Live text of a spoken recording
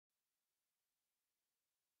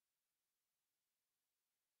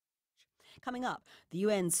Coming up, the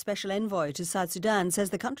UN's Special Envoy to South Sudan says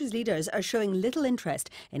the country's leaders are showing little interest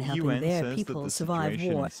in helping their people survive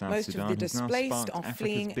war. Most of the displaced are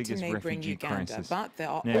fleeing to neighbouring Uganda, but there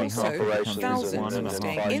are also thousands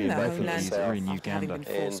staying in their homeland after having been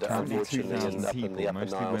forced from it. 2,000 people,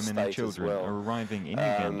 mostly women and children, are arriving in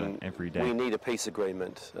Uganda every day. We need a peace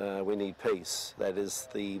agreement. We need peace. That is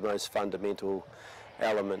the most fundamental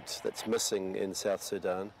element that's missing in South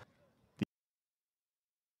Sudan.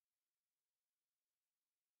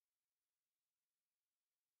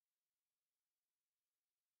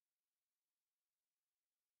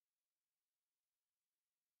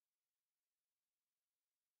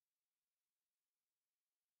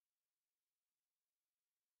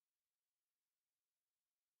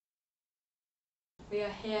 We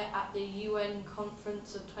are here at the UN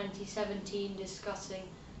conference of 2017 discussing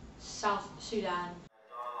South Sudan.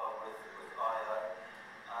 Dialogue with IO.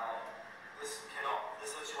 This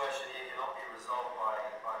situation here cannot be resolved by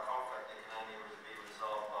conflict. It can only be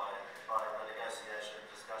resolved by a negotiation and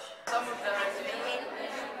discussion. Some of the resolutions.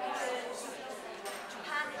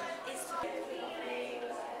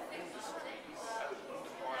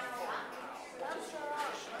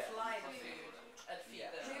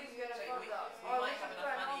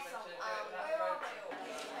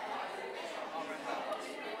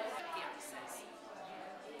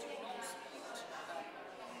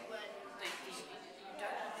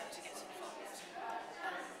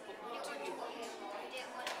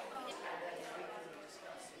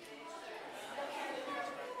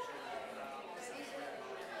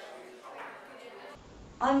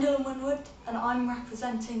 I'm Dylan Winwood and I'm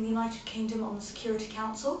representing the United Kingdom on the Security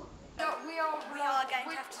Council. We are going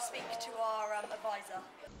to have to speak to our advisor.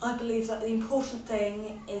 I believe that the important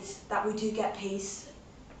thing is that we do get peace,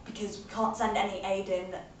 because we can't send any aid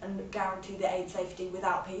in and guarantee the aid safety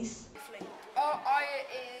without peace. I'll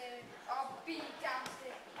be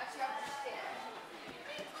downstairs. Actually, I'll be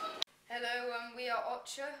upstairs. Hello, we are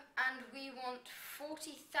Ocha and we want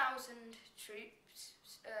 40,000 troops,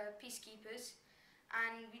 peacekeepers.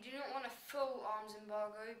 And we do not want a full arms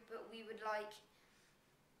embargo, but we would like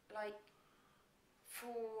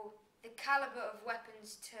for the caliber of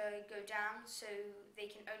weapons to go down, so they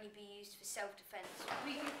can only be used for self-defense.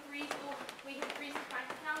 We can freeze the bank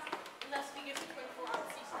account unless we give a 24-hour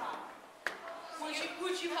ceasefire.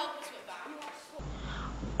 Would you help us with that?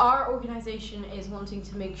 Our organisation is wanting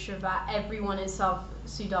to make sure that everyone in South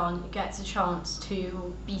Sudan gets a chance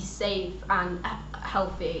to be safe and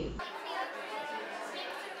healthy.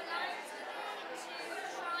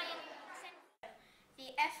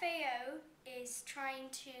 FAO is trying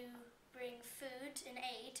to bring food and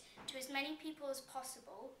aid to as many people as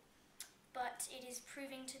possible, but it is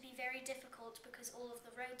proving to be very difficult because all of the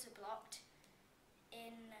roads are blocked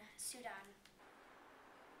in Sudan.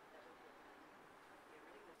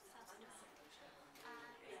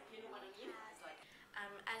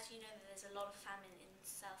 As you know, there's a lot of famine in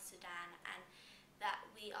South Sudan, and that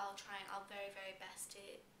we are trying our very, very best to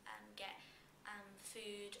get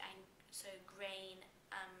food and so grain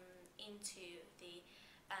into the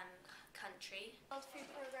country. World Food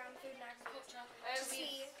Programme, Food and Agriculture, to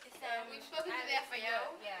see if we've spoken to the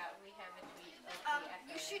FAO. Yeah, we have a tweet of the FAO.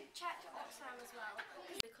 You should check Oxfam as well.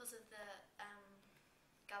 Because of the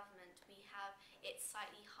government, it's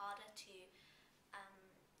slightly harder to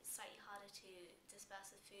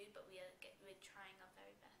disperse the food, but we're trying our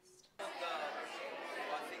very best. I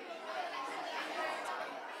think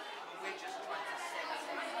we're just trying to set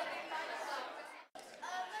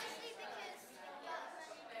Mostly because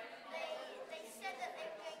they said that they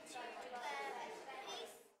were going to declare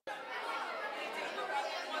peace.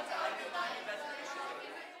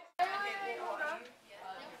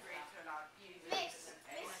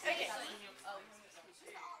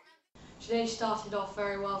 Today started off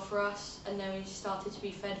very well for us, and then we started to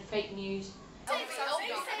be fed fake news. $20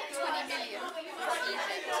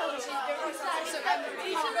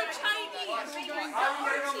 million.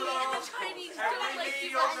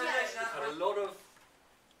 Had a lot of,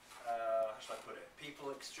 how should I put it,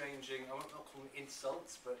 people exchanging, I won't call them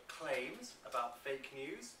insults, but claims about fake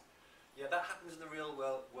news. Yeah, that happens in the real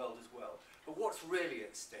world as well. But what's really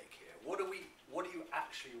at stake here? What are you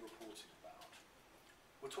actually reporting about?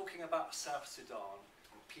 We're talking about South Sudan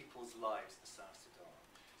and people's lives in South Sudan.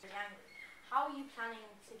 How are you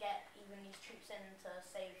planning to get even these troops in to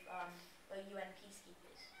save the UN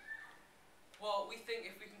peacekeepers? Well, we think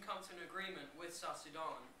if we can come to an agreement with South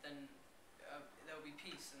Sudan, then there will be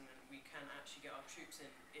peace, and then we can actually get our troops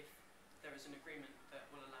in if there is an agreement that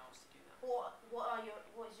will allow us to do that. What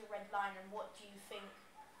is your red line, and what do you think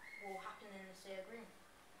will happen in this agreement?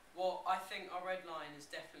 Well, I think our red line is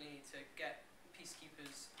definitely to get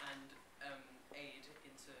peacekeepers and aid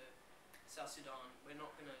into South Sudan. We're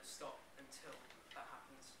not going to stop until that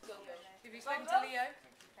happens. Have you spoken to Leo?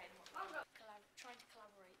 Trying to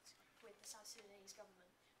collaborate with the South Sudanese government,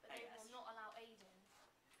 but they will not allow aid in.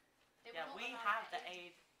 We have the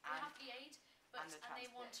aid. We have the aid, and they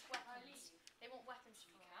want weapons. They want weapons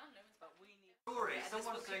from us. But we need stories.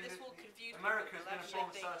 Someone's saying that America's going to bomb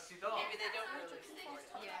South Sudan. Maybe they don't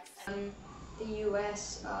really. The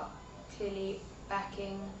US are clearly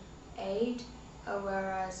backing aid,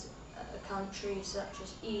 whereas countries such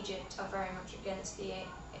as Egypt are very much against the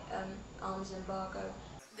arms embargo.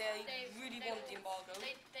 They really want the embargo,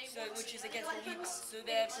 which is against what we want. So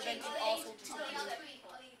they're preventing our soldiers from coming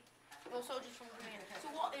in. Your soldiers from coming in. So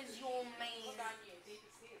what is your main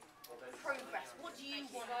progress? What do you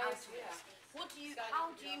want out of this? How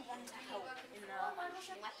do you want to help in the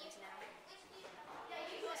Weapons now.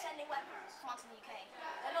 You're sending weapons from the UK.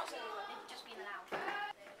 They're not sending weapons, they've just been allowed.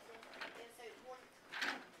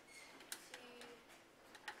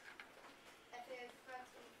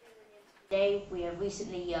 Today we have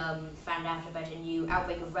recently found out about a new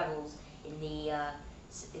outbreak of rebels in the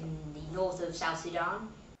north of South Sudan.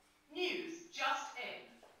 News just in.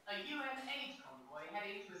 A UN aid convoy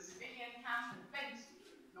heading to a civilian camp in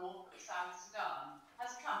Bentiu, north of South Sudan,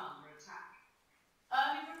 has come under attack.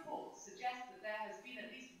 Early reports suggest that there has been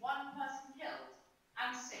at least one person killed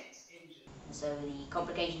and 6 injured. So the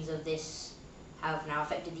complications of this have now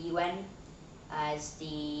affected the UN, as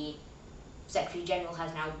the Secretary General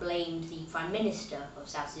has now blamed the Prime Minister of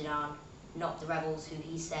South Sudan, not the rebels, who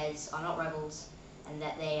he says are not rebels, and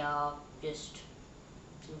that they are just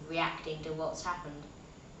sort of reacting to what's happened.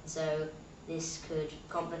 So this could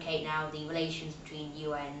complicate now the relations between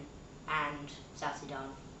UN and South Sudan.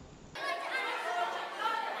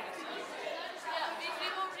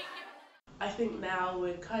 I think now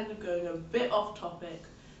we're kind of going a bit off topic.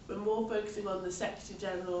 We're more focusing on the Secretary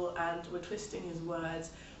General and we're twisting his words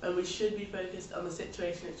when we should be focused on the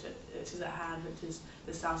situation which is at hand, which is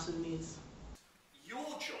the South Sudanese. Your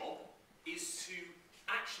job is to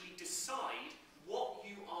actually decide what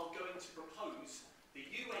you are going to propose the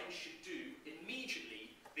UN should do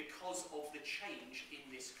immediately because of the change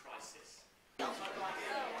in this crisis.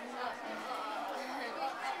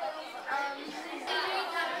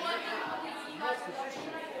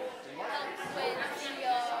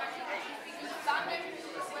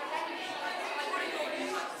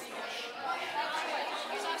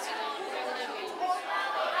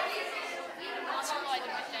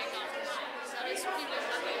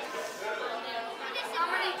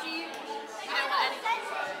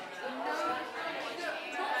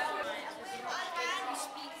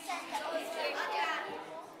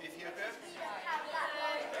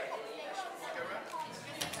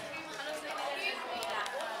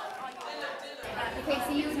 Okay,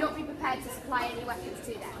 so you would not be prepared to supply any weapons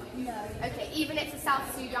to them? No. Okay, even if the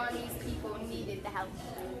South Sudanese people needed the help?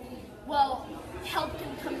 Well, help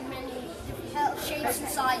can come in many different shapes and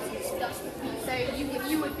sizes. So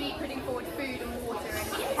you would be putting forward food and water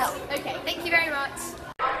and help? Okay, thank you very much.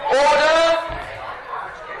 Order!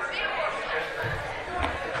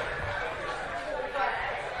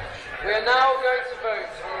 We are now going to vote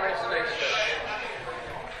on the resolution.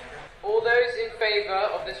 All those in favour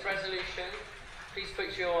of this resolution, please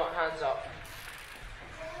put your hands up.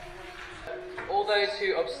 All those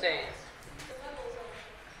who abstain.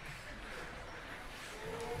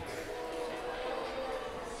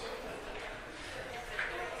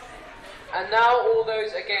 And now all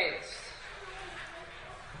those against.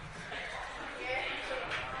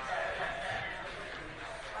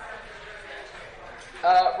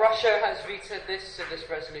 Russia has vetoed this, so this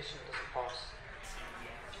resolution doesn't pass.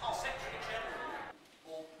 Our Secretary General,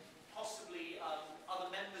 or possibly other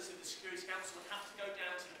members of the Security Council, would have to go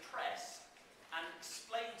down to the press and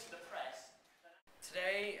explain to the press.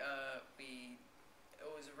 Today, it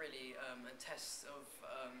was really a test of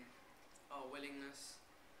our willingness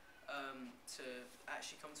to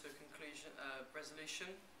actually come to a resolution,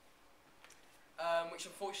 which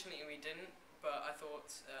unfortunately we didn't, but I thought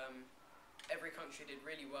every country did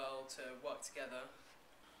really well to work together.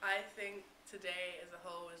 I think today as a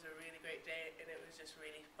whole was a really great day and it was just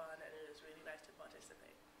really fun and it was really nice to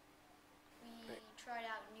participate. We tried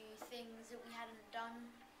out new things that we hadn't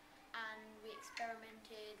done and we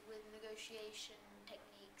experimented with negotiation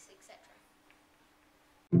techniques, etc.